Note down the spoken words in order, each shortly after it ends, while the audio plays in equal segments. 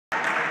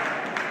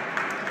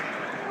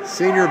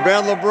Senior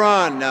Ben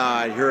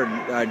LeBrun here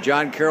at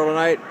John Carroll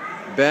tonight.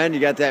 Ben, you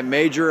got that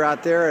major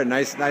out there. A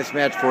nice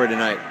match for you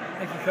tonight.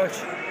 Thank you, Coach.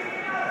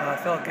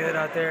 Felt good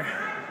out there.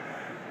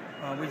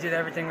 We did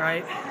everything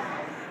right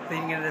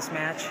leading into this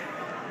match,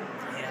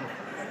 and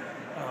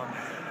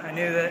I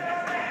knew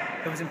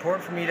that it was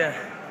important for me to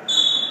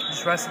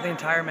just wrestle the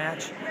entire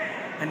match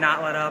and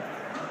not let up,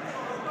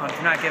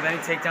 to not give any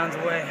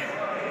takedowns away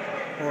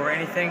or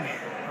anything.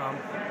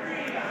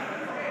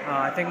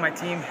 I think my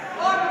team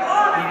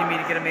needed me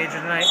to get a major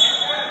tonight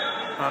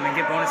and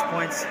get bonus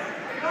points,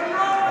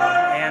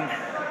 and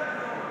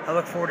I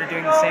look forward to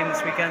doing the same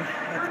this weekend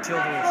at the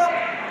Teal Duels.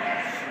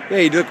 Yeah,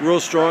 you look real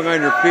strong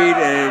on your feet,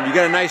 and you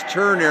got a nice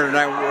turn there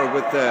tonight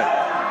with the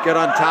get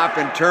on top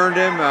and turned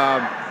him.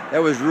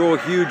 That was real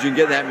huge in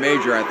getting that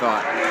major, I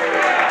thought.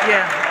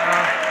 Yeah,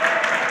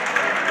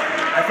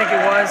 I think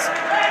it was.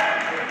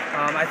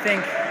 I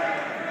think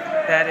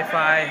that if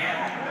I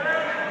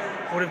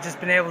would have just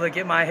been able to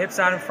get my hips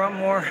out in front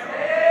more,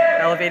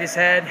 elevate his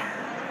head,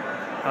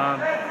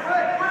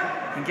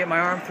 and get my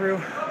arm through,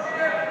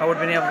 I would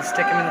have been able to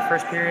stick him in the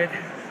first period,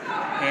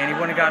 and he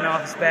wouldn't have gotten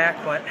off his back.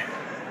 But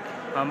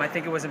I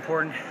think it was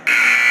important to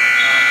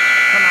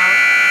come out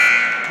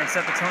and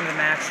set the tone of the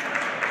match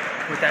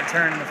with that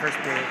turn in the first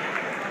period.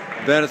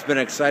 Ben, it's been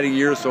an exciting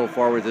year so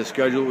far with the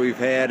schedule we've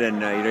had,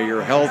 and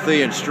you're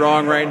healthy and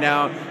strong right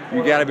now.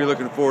 You got to be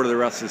looking forward to the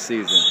rest of the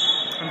season.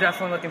 I'm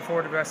definitely looking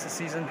forward to the rest of the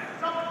season.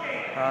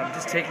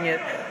 Just taking it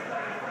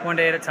one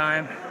day at a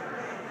time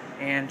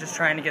and just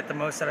trying to get the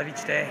most out of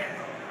each day.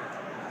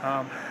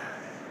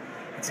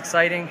 It's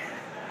exciting.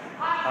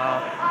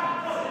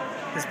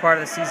 This part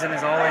of the season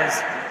is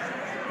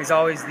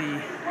always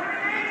the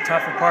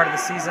tougher part of the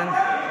season.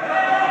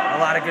 A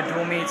lot of good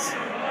dual meets.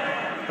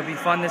 It'll be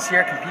fun this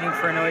year competing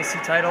for an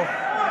OAC title,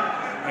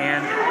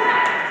 and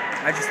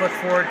I just look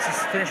forward to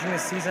finishing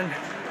this season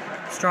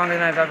stronger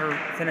than I've ever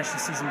finished the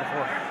season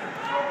before.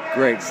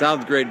 Great.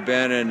 Sounds great,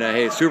 Ben, and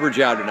hey, super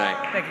job tonight.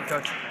 Thank you,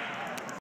 Coach.